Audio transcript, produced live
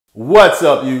What's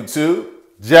up, YouTube?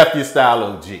 Jeff, your Style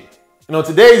O.G. And on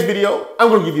today's video, I'm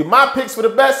going to give you my picks for the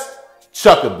best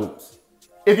Chukka boots.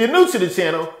 If you're new to the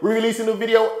channel, we release a new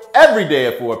video every day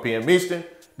at 4 p.m. Eastern,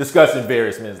 discussing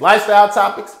various men's lifestyle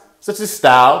topics such as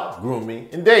style, grooming,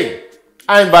 and dating.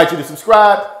 I invite you to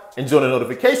subscribe and join the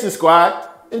notification squad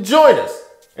and join us.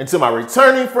 And to my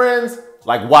returning friends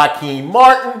like Joaquin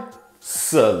Martin,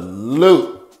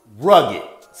 salute. Rugged,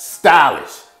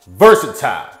 stylish,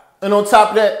 versatile. And on top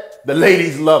of that, the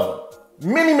ladies love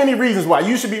them. Many reasons why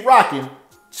you should be rocking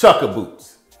Chukka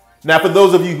boots. Now, for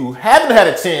those of you who haven't had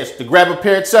a chance to grab a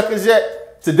pair of Chukkas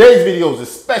yet, today's video is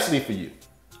especially for you.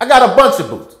 I got a bunch of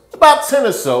boots, about 10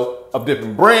 or so, of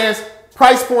different brands,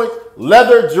 price points,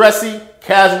 leather, dressy,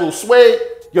 casual, suede.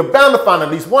 You're bound to find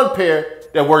at least one pair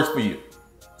that works for you.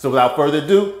 So without further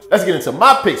ado, let's get into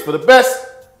my picks for the best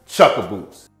Chukka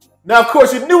boots. Now, of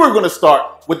course, you knew we were going to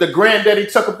start with the granddaddy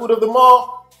Chukka boot of them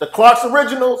all, the Clark's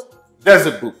Originals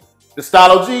Desert Boot, the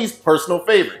Style O.G's personal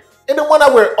favorite, and the one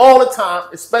I wear all the time,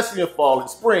 especially in fall and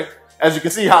spring, as you can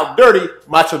see how dirty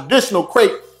my traditional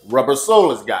crepe rubber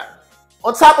sole has gotten.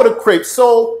 On top of the crepe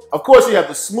sole, of course, you have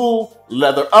the smooth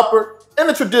leather upper and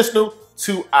the traditional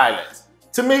 2 eyelets.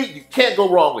 To me, you can't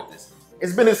go wrong with this.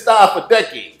 It's been in style for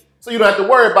decades, so you don't have to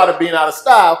worry about it being out of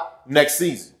style next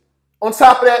season. On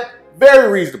top of that,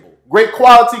 very reasonable. Great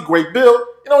quality, great build.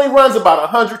 It only runs about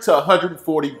 100 to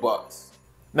 140 bucks.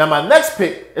 Now, my next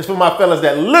pick is for my fellas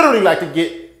that literally like to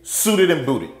get suited and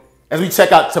booted, as we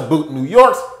check out To Boot New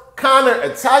York's Conner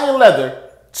Italian leather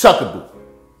Chukka boot.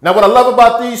 Now, what I love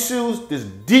about these shoes, this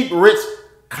deep, rich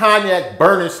cognac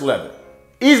burnished leather.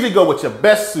 Easily go with your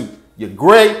best suit, your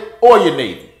gray or your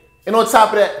navy. And on top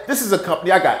of that, this is a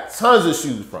company I got tons of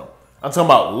shoes from. I'm talking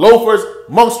about loafers,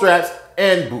 monk straps,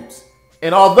 and boots.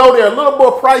 And although they're a little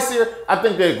more pricier, I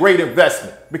think they're a great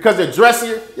investment. Because they're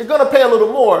dressier, you're gonna pay a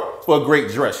little more for a great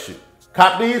dress shoe.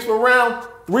 Cop these for around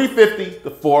 $350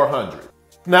 to $400.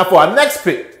 Now for our next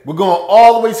pick, we're going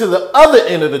all the way to the other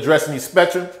end of the dressing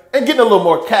spectrum and getting a little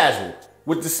more casual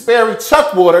with the Sperry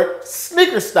Chuckwater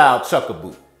sneaker style Chukka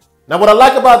boot. Now what I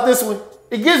like about this one,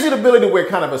 it gives you the ability to wear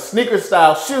kind of a sneaker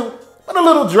style shoe, but a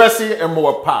little dressier and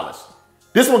more polished.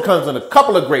 This one comes in a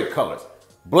couple of great colors,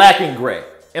 black and gray.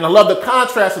 And I love the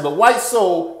contrast of the white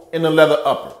sole and the leather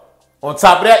upper. On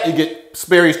top of that, you get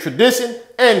Sperry's tradition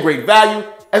and great value,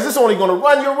 as it's only gonna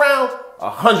run you around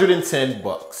 110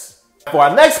 bucks. For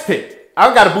our next pick,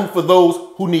 I've got a boot for those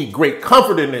who need great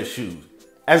comfort in their shoes,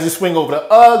 as you swing over the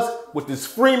Uggs with this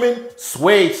Freeman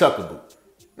suede Chukka boot.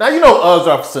 Now, you know Uggs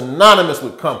are synonymous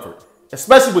with comfort,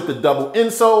 especially with the double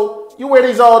insole. You wear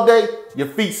these all day, your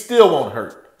feet still won't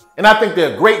hurt. And I think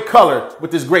they're a great color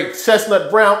with this great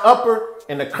chestnut brown upper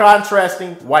and the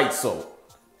contrasting white sole.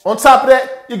 On top of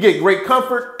that, you get great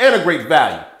comfort and a great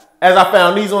value, as I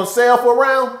found these on sale for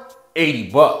around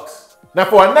 80 bucks. Now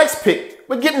for our next pick,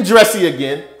 we're getting dressy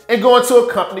again and going to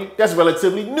a company that's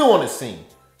relatively new on the scene.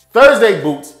 Thursday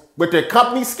Boots with their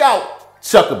Company Scout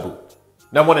Chukka boot.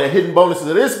 Now one of the hidden bonuses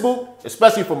of this boot,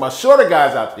 especially for my shorter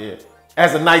guys out there,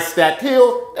 has a nice stacked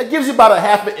heel that gives you about a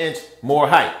 ½ inch more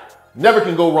height. Never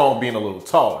can go wrong being a little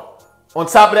taller. On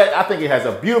top of that, I think it has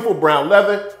a beautiful brown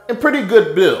leather and pretty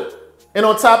good build. And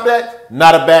on top of that,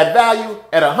 not a bad value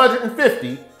at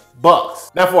 150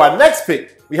 bucks. Now for our next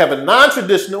pick, we have a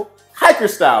non-traditional hiker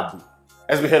style boot,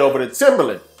 as we head over to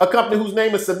Timberland, a company whose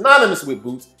name is synonymous with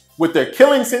boots, with their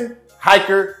Killington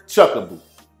Hiker Chukka boot.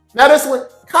 Now this one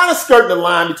kind of skirting the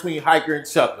line between hiker and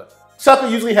Chukka. Chukka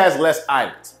usually has less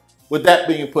eyelets. With that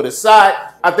being put aside,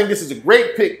 I think this is a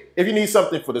great pick if you need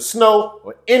something for the snow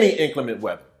or any inclement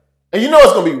weather. And you know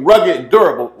it's going to be rugged and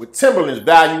durable with Timberland's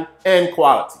value and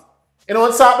quality. And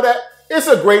on top of that, it's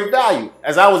a great value,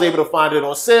 as I was able to find it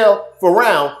on sale for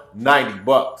around 90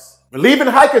 bucks. We're leaving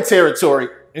hiker territory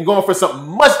and going for something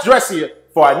much dressier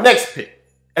for our next pick,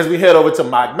 as we head over to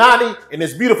Magnani in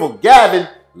this beautiful Gavin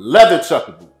leather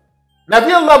Chukka boot. Now if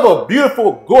you're a lover of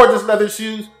beautiful, gorgeous leather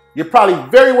shoes, you're probably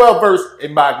very well versed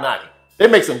in Magnani. They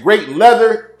make some great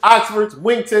leather, Oxfords,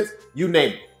 wingtips, you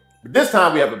name it. But this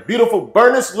time we have a beautiful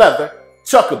burnished leather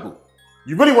Chukka boot.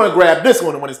 You really want to grab this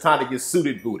one when it's time to get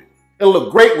suited booted. It'll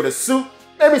look great with a suit,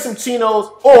 maybe some chinos,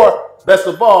 or best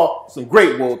of all, some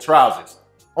great wool trousers.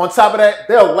 On top of that,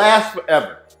 they'll last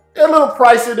forever. They're a little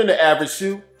pricier than the average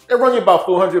shoe. They run you about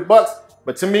 400 bucks,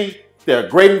 but to me, they're a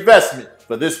great investment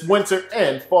for this winter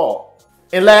and fall.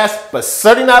 And last, but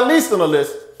certainly not least on the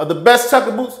list of the best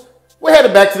Chukka boots, we're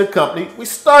headed back to the company we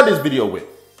started this video with,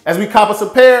 as we cop us a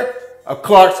pair of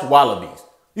Clark's Wallabies.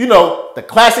 You know, the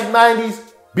classic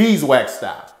 90s beeswax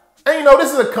style. And you know,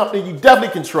 this is a company you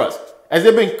definitely can trust, as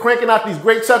they've been cranking out these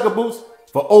great Chukka boots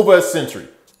for over a century.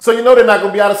 so you know they're not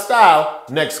going to be out of style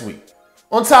next week.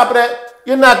 On top of that,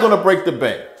 you're not going to break the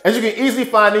bank, as you can easily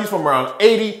find these from around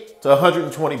 80 to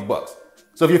 120 bucks.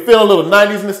 So if you're feeling a little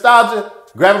 90s nostalgia,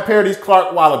 grab a pair of these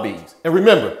Clark Wallabies. And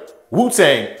remember,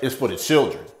 Wu-Tang is for the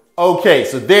children. Okay,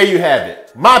 so there you have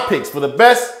it. My picks for the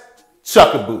best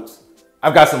Chukka boots.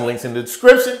 I've got some links in the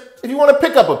description if you want to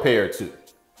pick up a pair or two.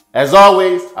 As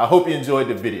always, I hope you enjoyed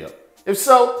the video. If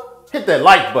so, hit that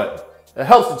like button. It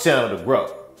helps the channel to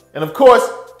grow. And of course,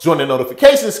 join the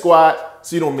notification squad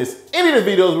so you don't miss any of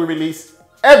the videos we release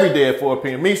every day at 4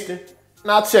 p.m. Eastern.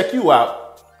 And I'll check you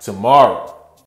out tomorrow.